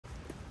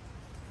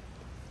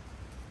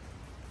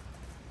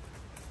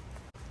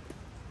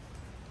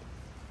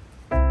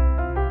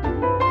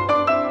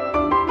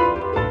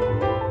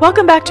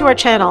Welcome back to our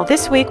channel.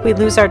 This week we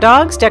lose our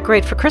dogs,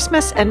 decorate for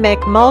Christmas, and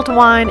make mulled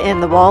wine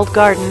in the walled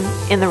garden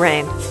in the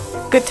rain.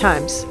 Good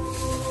times.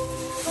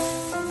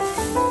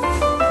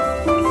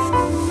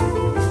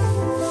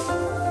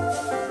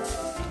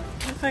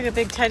 Looks like a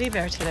big teddy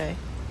bear today.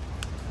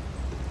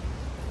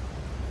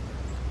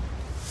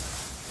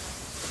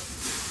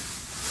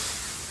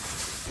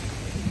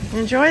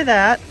 Enjoy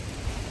that.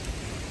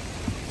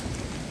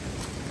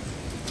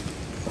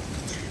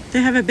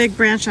 They have a big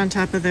branch on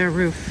top of their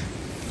roof.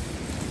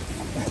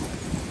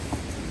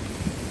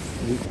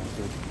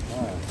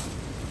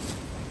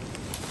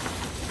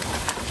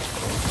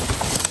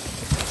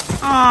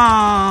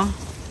 Aww,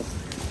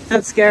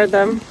 that scared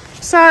them.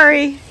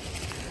 Sorry.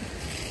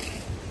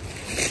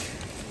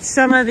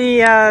 Some of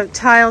the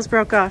tiles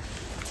broke off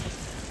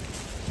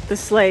the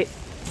slate.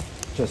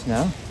 Just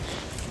now?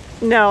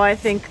 No, I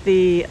think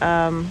the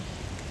Branch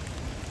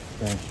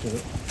hit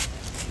it?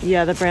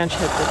 yeah, the branch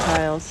hit the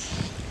tiles.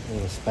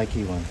 The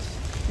spiky ones.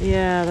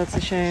 Yeah, that's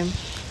a shame.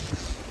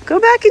 Go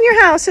back in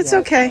your house. It's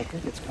okay. I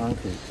think it's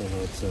concrete,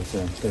 although it's so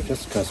thin. They're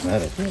just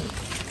cosmetic.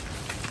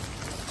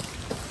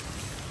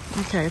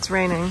 Okay, it's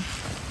raining.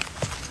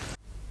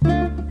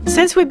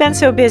 Since we've been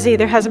so busy,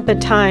 there hasn't been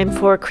time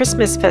for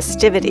Christmas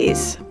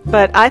festivities,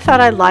 but I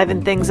thought I'd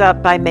liven things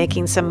up by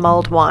making some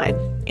mulled wine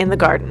in the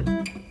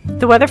garden.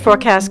 The weather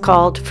forecast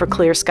called for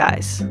clear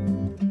skies.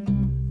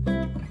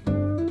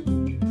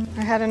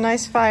 I had a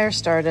nice fire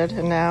started,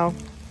 and now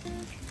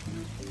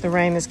the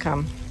rain has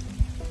come.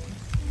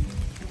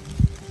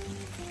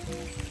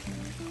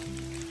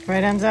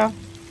 Right, Enzo?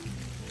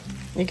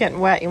 You're getting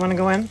wet. You want to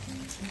go in?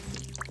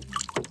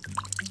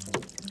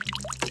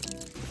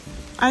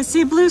 I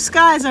see blue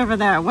skies over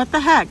there. What the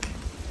heck?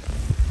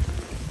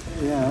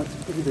 Yeah,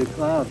 that's a pretty big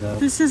cloud, though.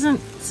 This isn't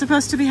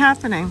supposed to be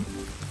happening.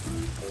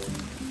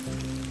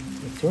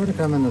 It's sort of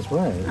coming this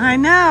way. I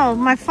know,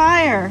 my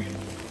fire.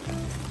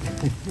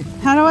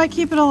 How do I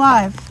keep it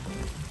alive?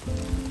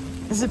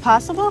 Is it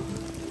possible?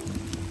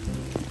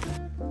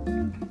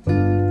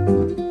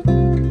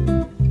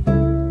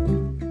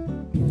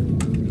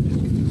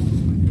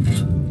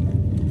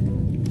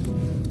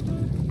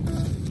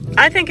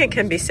 I think it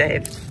can be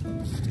saved.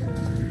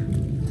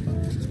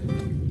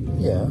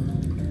 Yeah,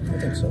 I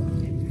think so.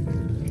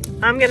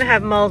 I'm gonna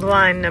have mulled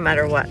wine no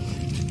matter what.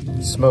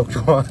 Smoked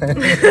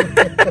wine.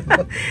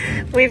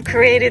 We've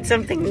created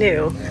something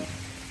new.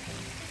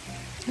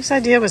 Whose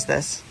idea was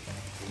this?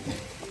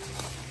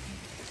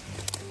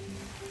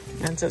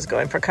 Enzo's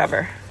going for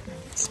cover.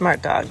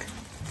 Smart dog.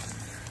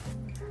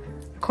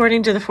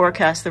 According to the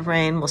forecast, the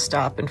rain will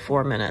stop in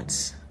 4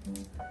 minutes.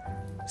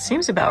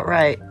 Seems about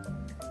right,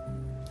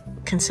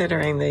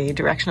 considering the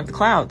direction of the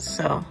clouds,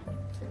 so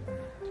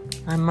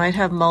I might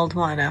have mulled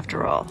wine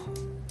after all.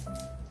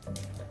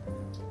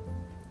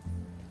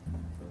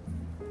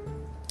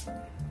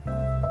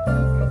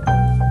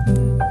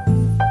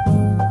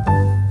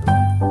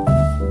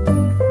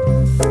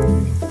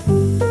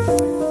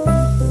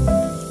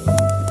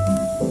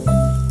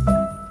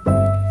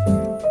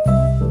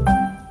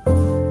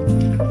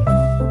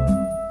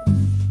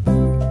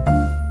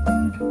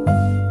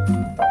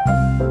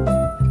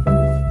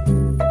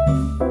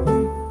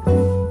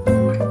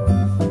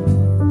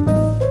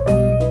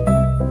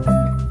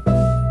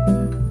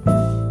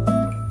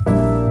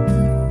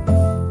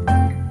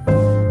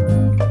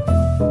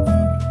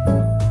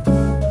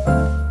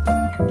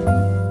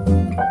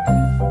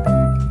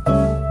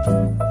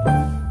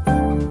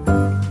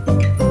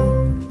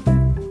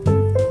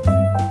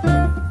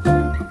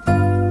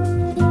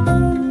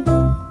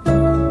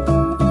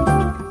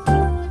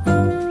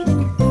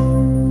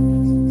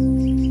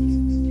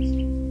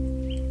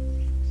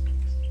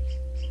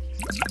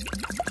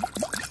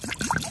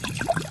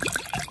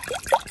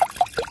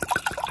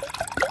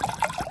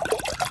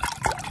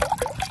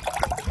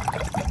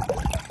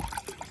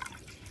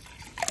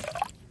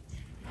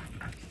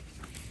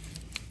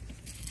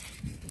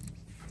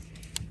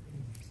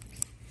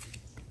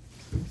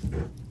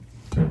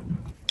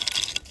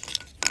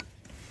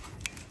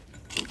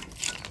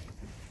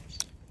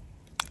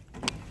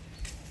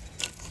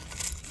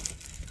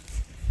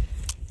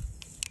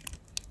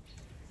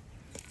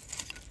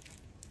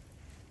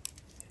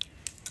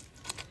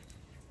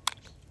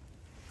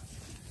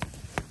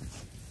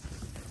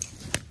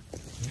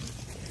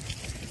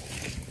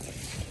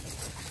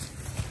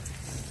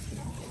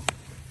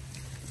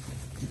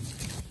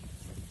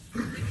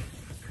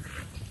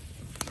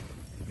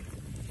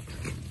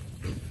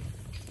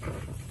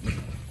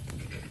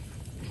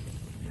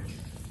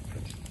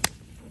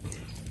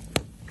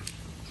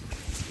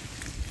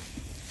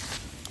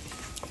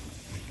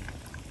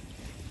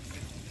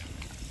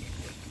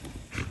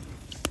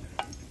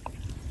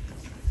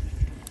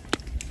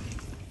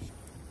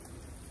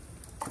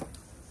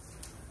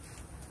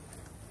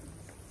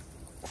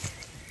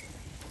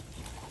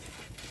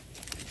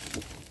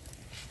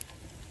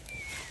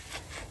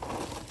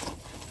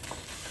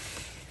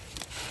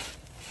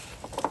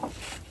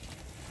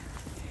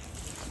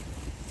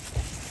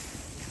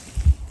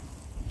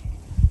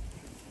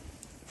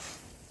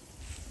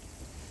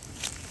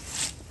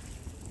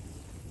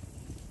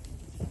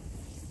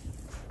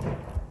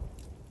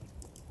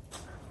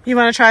 You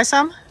want to try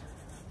some?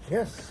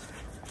 Yes.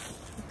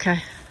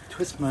 Okay.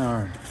 Twist my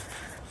arm.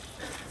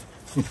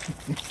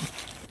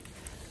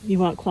 You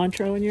want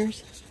Cointreau in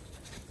yours?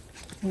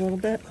 A little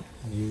bit?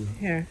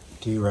 Here.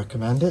 Do you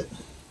recommend it?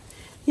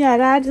 Yeah,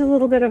 it adds a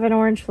little bit of an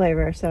orange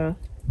flavor, so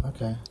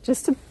Okay.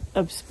 just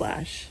a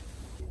splash.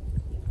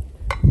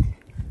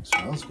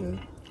 Smells good.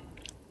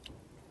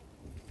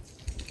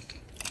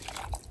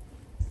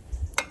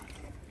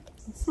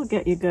 This will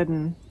get you good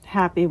and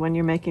happy when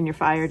you're making your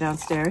fire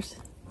downstairs.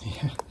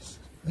 Yes.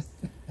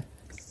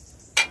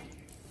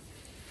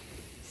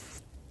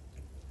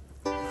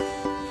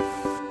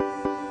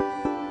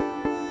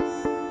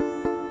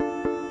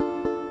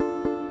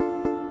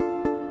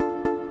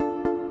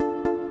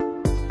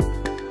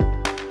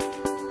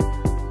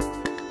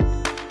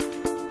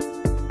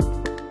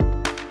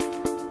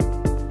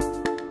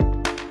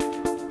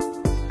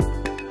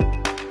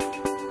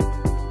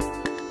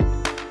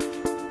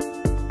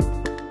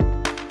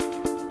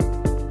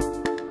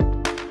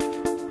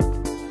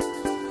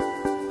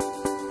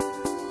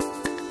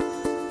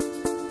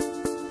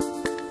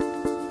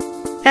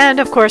 And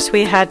of course,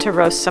 we had to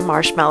roast some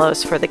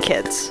marshmallows for the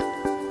kids.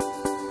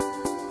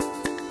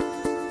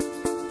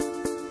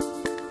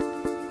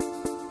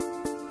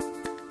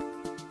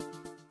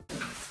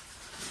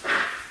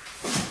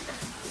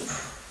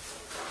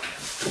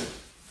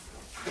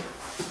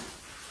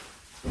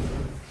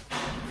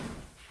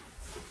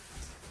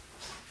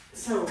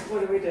 So,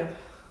 what do we do?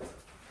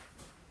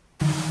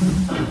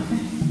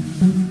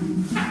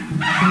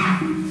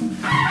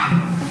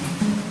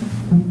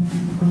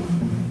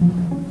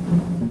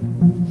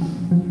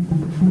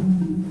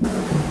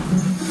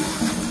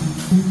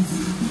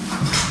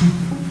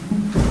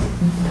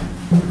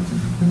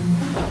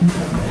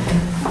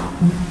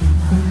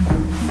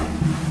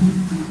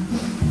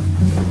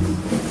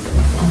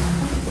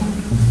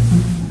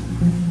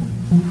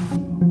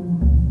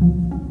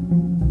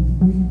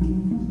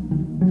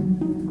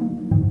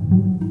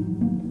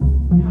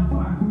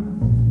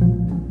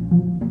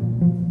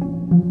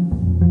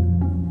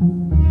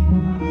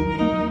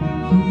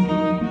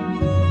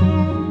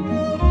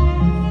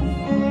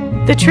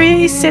 The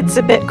tree sits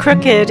a bit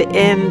crooked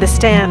in the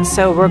stand,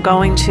 so we're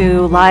going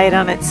to lie it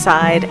on its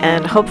side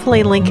and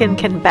hopefully Lincoln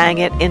can bang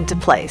it into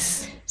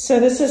place. So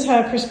this is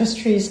how Christmas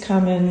trees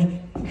come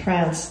in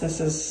France. This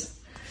is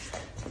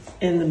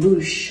in the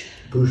bûche.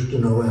 Bûche de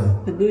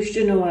Noël. The bûche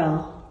de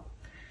Noël.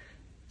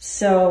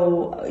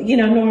 So, you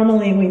know,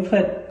 normally we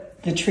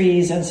put the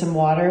trees in some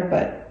water,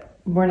 but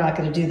we're not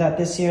going to do that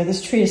this year.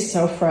 This tree is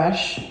so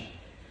fresh.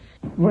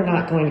 We're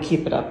not going to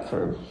keep it up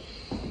for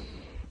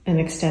an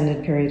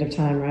extended period of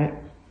time, right?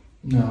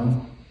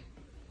 No.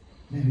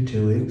 Maybe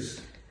 2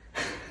 weeks.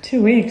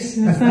 2 weeks.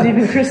 It's not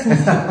even Christmas.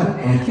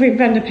 We've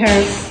been to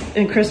Paris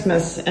in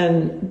Christmas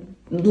and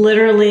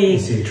literally You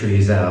see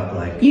trees out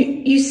like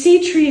you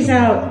see trees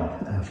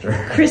out after.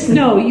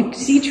 you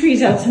see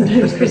trees out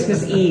sometimes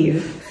Christmas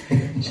Eve,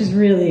 which is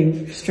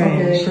really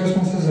strange. Okay,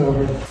 Christmas is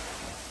over.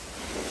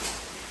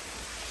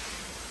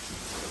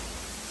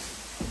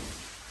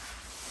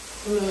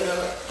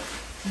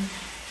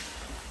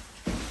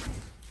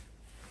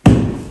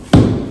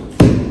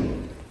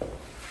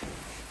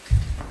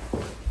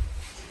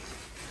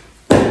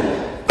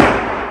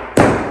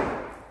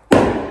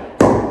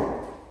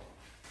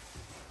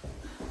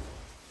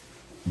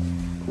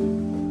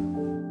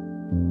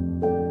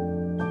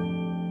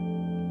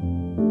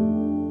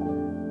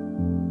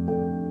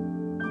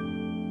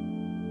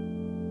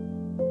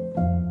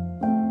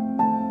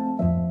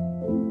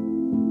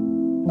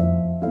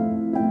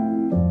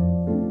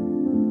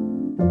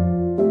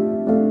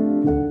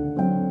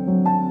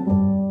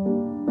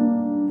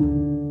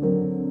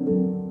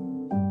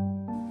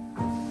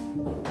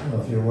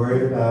 If you're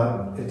worried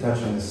about it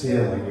touching the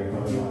ceiling, you're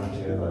going to want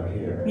to do it like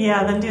here.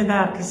 Yeah, then do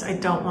that because I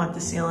don't want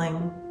the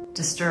ceiling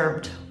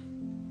disturbed.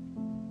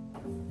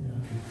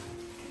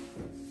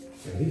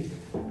 Yeah. Ready?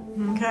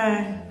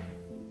 Okay.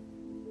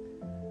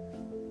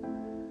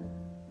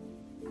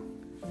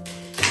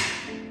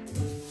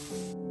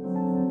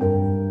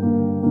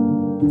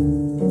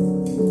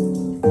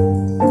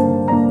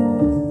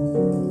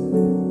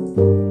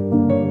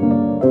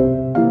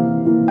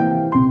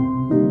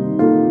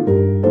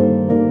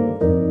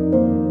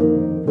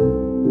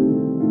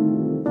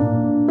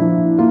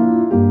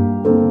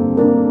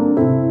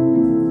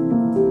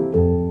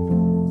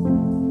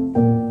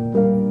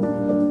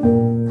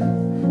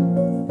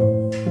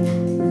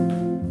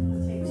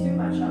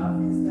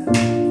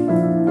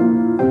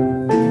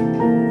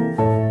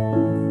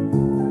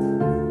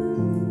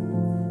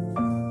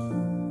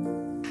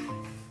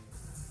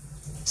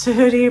 So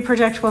who do you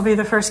predict will be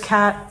the first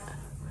cat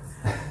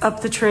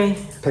up the tree?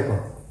 Pickle.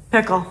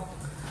 Pickle.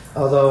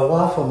 Although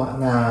Waffle,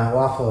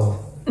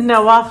 Waffle.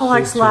 No, Waffle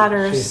likes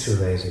ladders. She's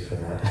too lazy for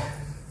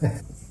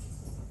that.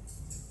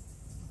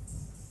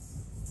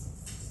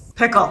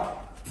 Pickle.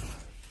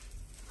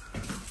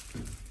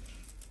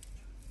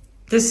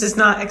 This is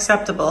not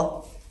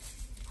acceptable.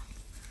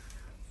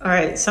 All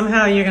right,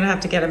 somehow you're gonna have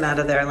to get him out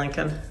of there,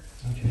 Lincoln.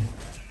 Okay.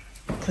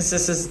 Because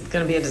this is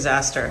gonna be a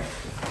disaster.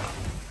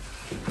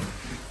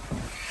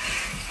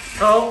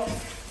 Oh.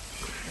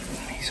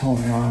 He's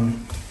holding on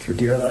for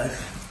dear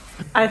life.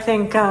 I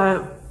think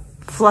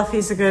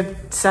Fluffy's a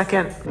good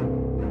second.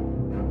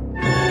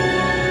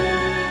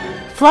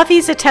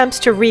 Fluffy's attempts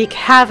to wreak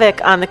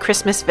havoc on the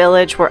Christmas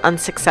village were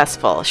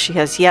unsuccessful. She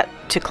has yet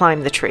to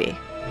climb the tree.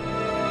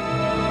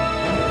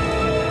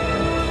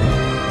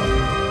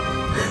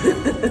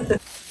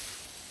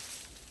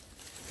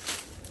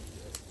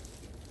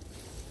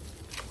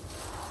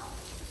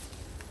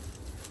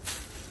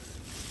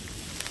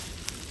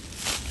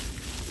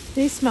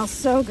 These smell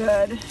so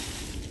good.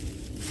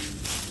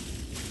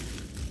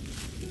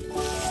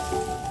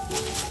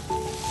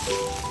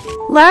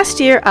 Last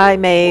year I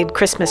made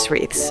Christmas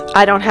wreaths.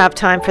 I don't have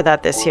time for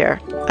that this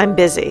year. I'm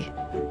busy.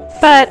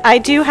 But I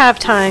do have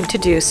time to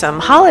do some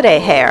holiday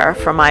hair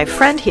for my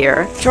friend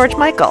here, George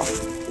Michael.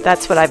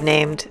 That's what I've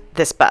named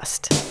this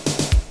bust.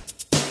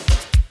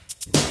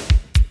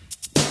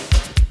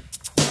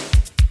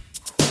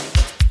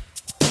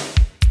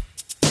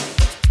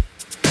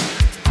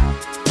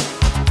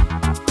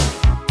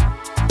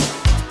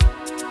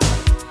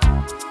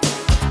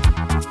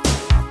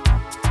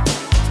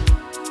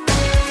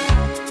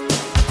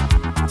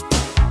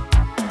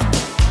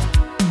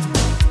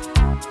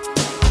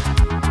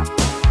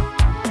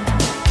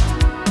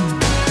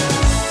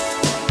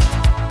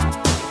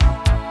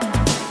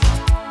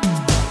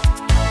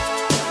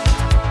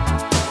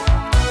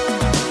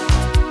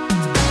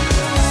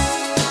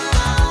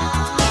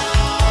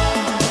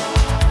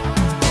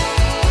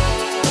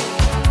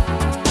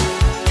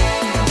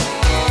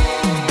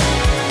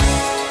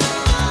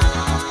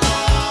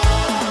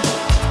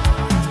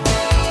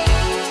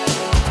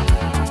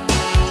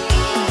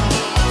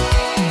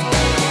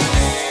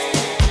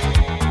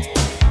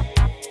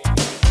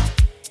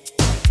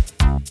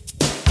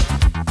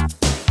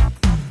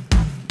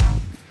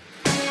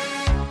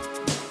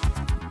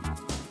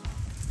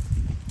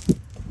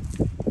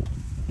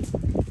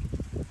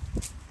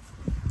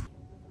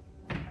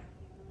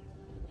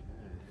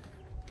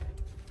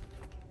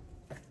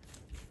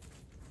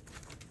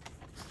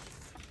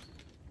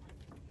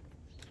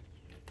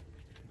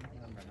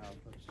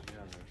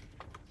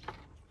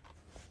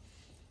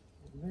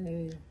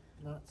 May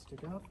not stick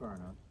out far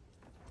enough.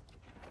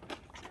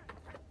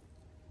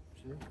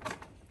 Sure.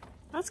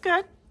 That's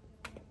good.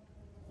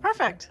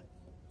 Perfect.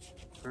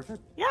 Perfect?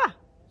 Yeah.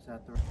 Is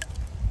that the...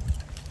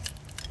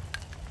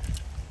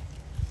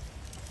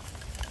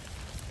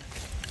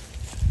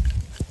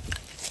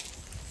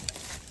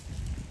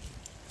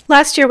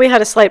 Last year we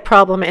had a slight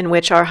problem in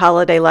which our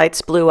holiday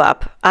lights blew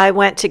up. I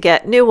went to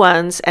get new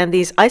ones, and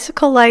these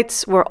icicle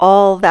lights were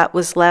all that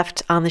was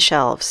left on the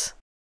shelves.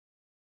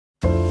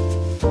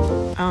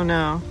 Oh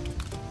no.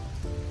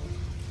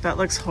 That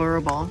looks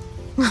horrible.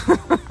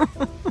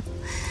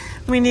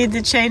 We need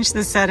to change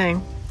the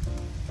setting.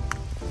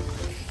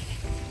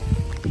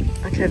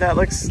 Okay, that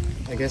looks...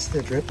 I guess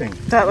they're dripping.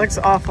 That looks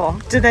awful.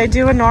 Do they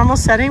do a normal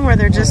setting where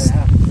they're just...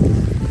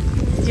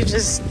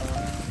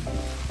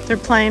 They're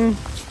plain...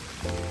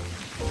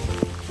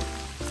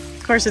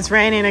 Of course, it's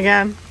raining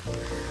again.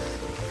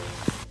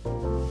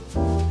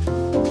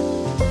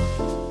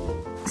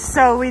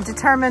 So we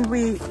determined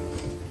we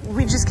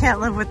just can't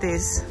live with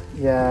these.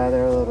 Yeah,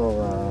 they're a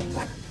little...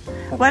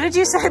 What did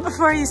you say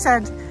before? You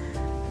said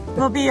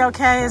we'll be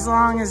okay as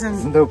long as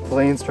in... No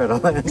planes try to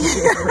land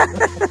here.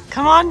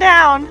 Come on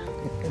down.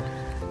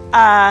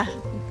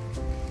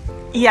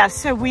 Yeah,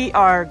 so we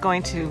are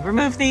going to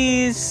remove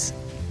these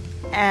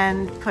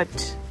and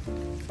put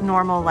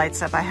normal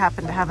lights up. I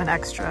happen to have an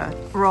extra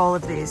roll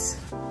of these.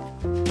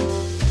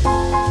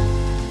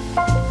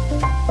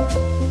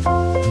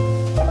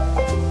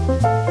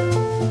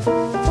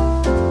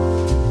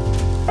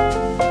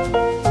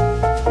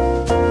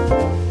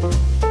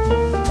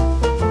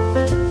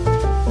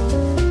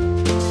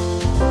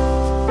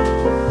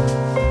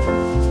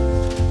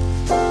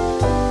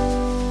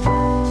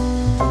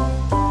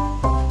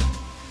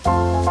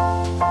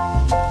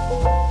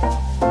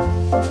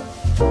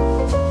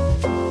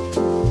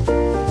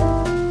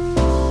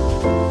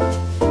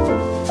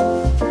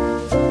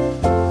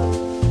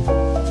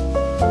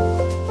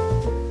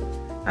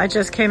 I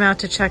just came out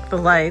to check the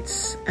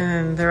lights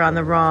and they're on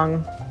the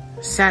wrong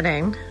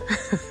setting.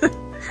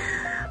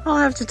 I'll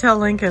have to tell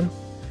Lincoln.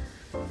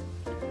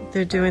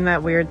 They're doing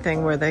that weird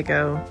thing where they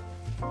go,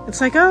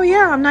 it's like, oh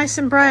yeah, I'm nice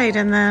and bright,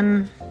 and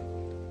then,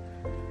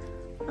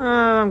 oh,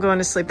 I'm going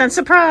to sleep. Then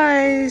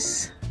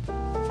surprise!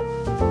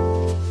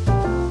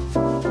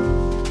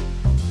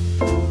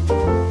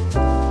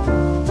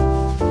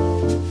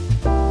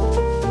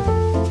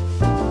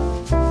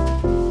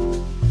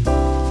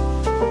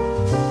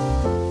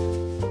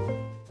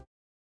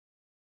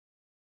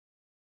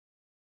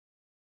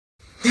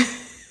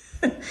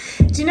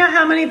 Do you know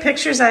how many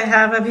pictures I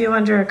have of you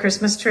under a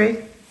Christmas tree?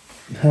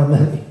 How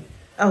many?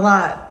 A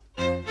lot.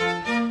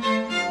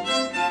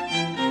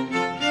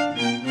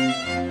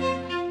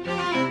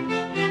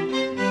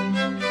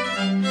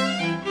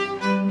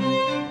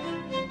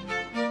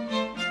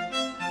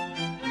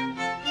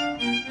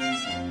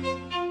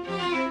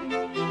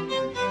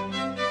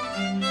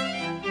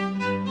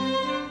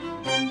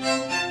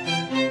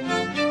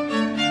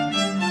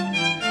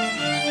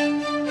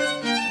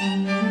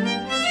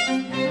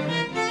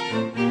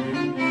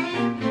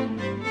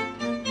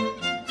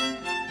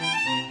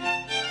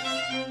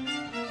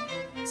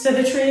 So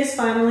the tree is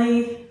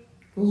finally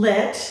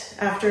lit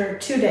after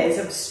 2 days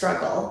of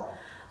struggle.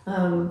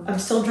 I'm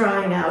still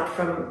drying out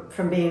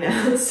from being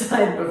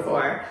outside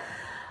before.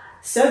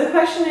 So the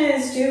question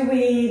is, do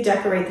we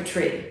decorate the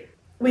tree?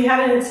 We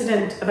had an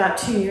incident about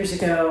 2 years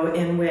ago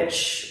in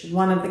which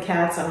one of the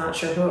cats, I'm not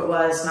sure who it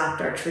was,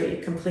 knocked our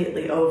tree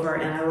completely over,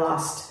 and I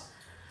lost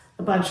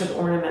a bunch of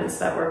ornaments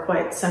that were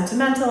quite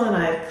sentimental and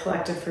I had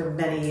collected for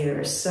many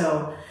years.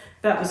 So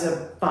that was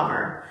a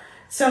bummer.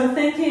 So I'm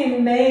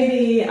thinking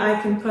maybe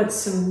I can put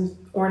some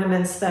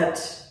ornaments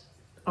that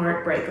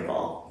aren't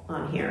breakable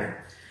on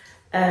here.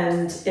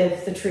 And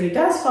if the tree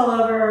does fall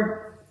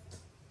over,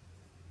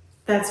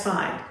 that's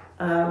fine.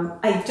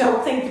 I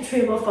don't think the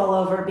tree will fall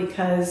over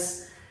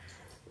because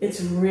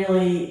it's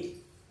really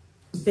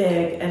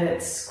big and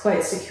it's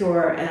quite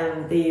secure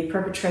and the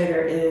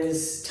perpetrator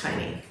is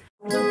tiny.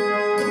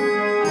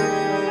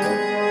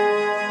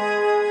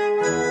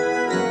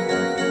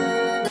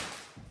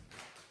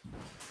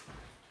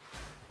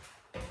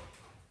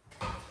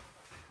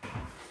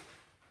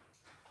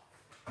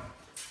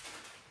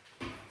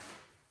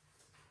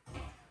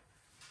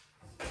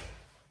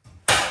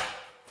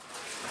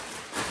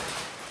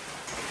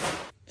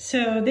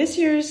 So this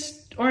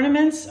year's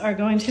ornaments are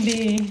going to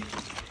be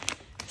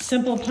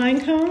simple pine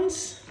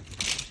cones,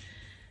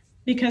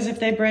 because if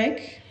they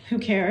break, who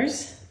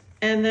cares?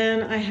 And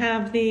then I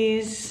have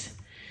these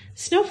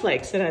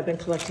snowflakes that I've been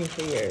collecting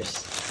for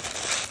years,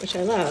 which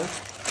I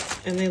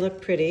love, and they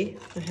look pretty.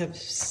 I have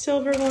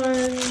silver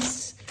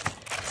ones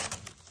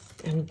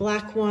and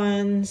black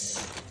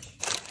ones,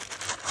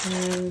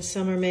 and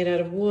some are made out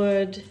of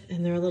wood,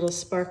 and they're a little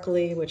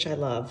sparkly, which I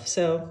love.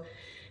 So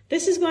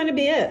this is going to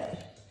be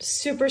it.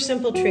 Super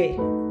simple tree.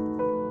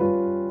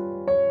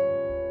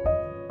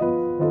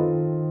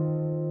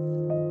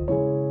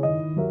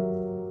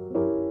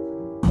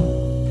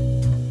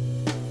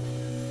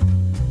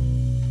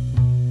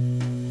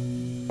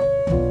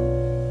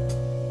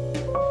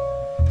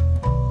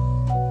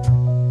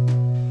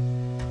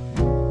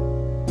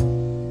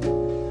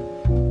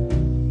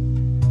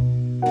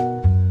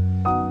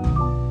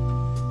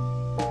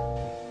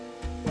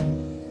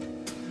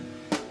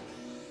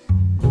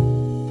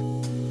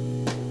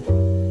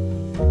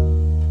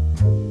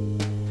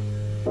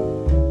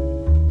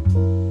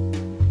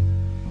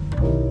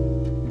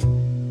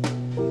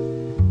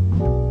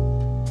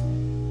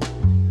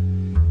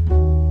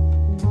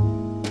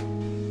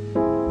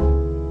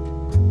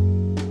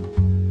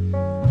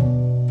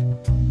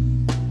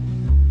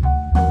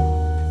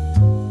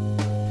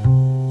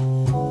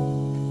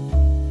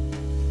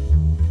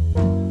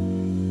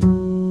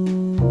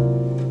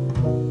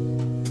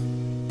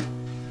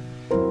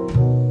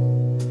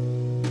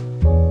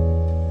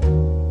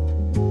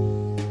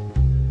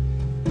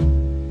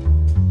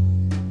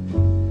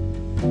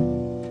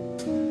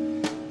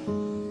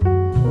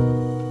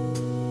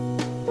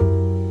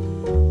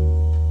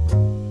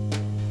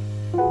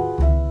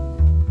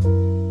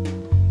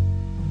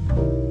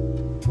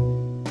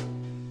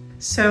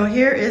 So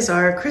here is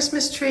our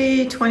Christmas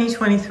tree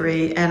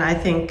 2023, and I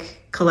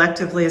think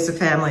collectively as a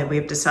family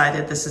we've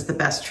decided this is the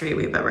best tree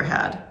we've ever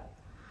had.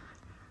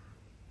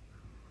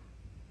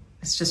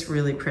 It's just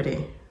really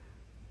pretty,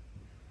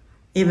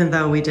 even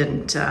though we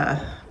didn't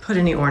put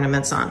any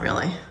ornaments on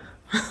really.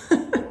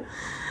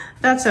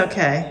 That's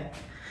okay.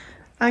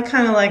 I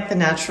kind of like the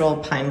natural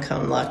pine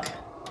cone look.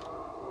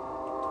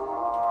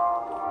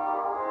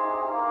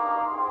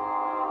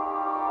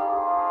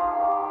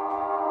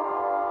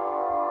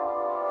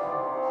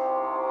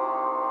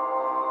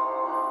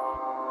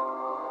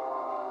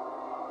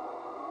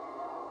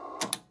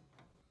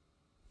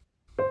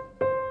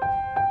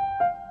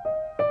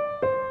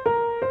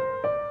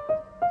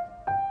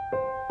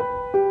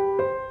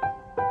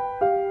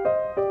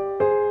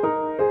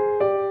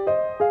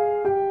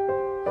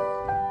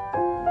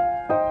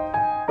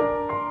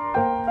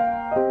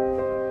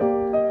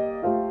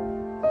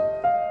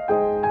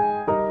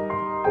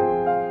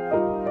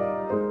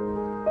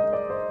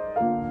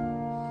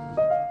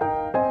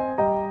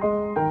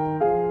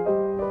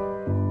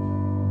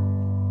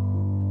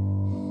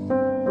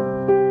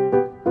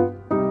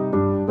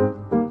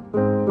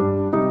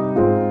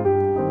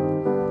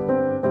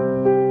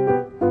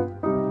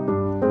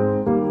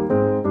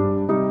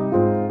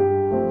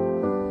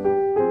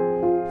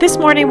 This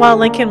morning while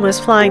Lincoln was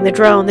flying the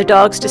drone, the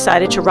dogs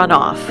decided to run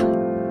off.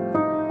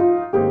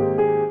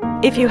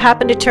 If you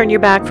happen to turn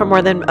your back for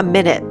more than a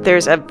minute,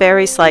 there's a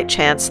very slight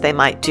chance they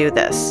might do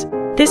this.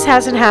 This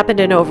hasn't happened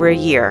in over a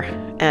year,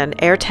 and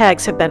air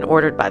tags have been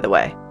ordered, by the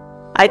way.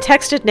 I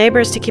texted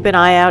neighbors to keep an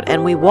eye out,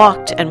 and we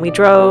walked and we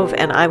drove,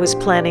 and I was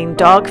planning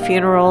dog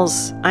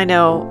funerals. I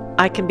know,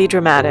 I can be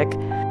dramatic.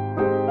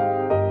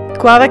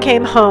 Guava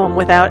came home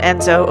without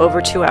Enzo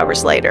over 2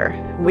 hours later.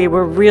 We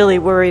were really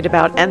worried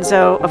about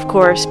Enzo, of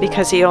course,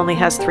 because he only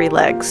has 3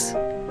 legs.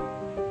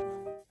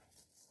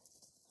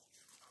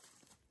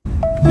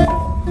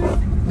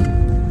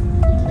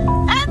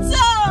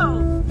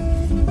 Enzo!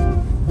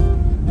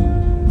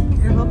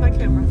 Here, hold my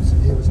camera.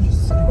 He was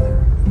just sitting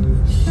there.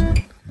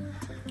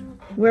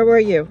 Where were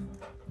you?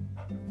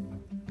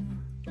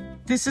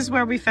 This is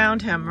where we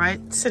found him, right?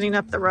 Sitting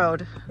up the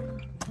road.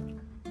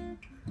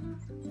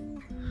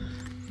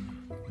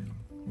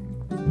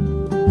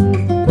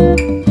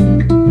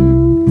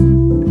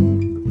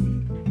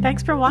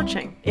 Thanks for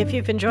watching. If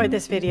you've enjoyed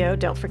this video,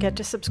 don't forget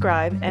to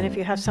subscribe, and if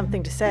you have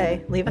something to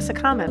say, leave us a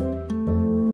comment.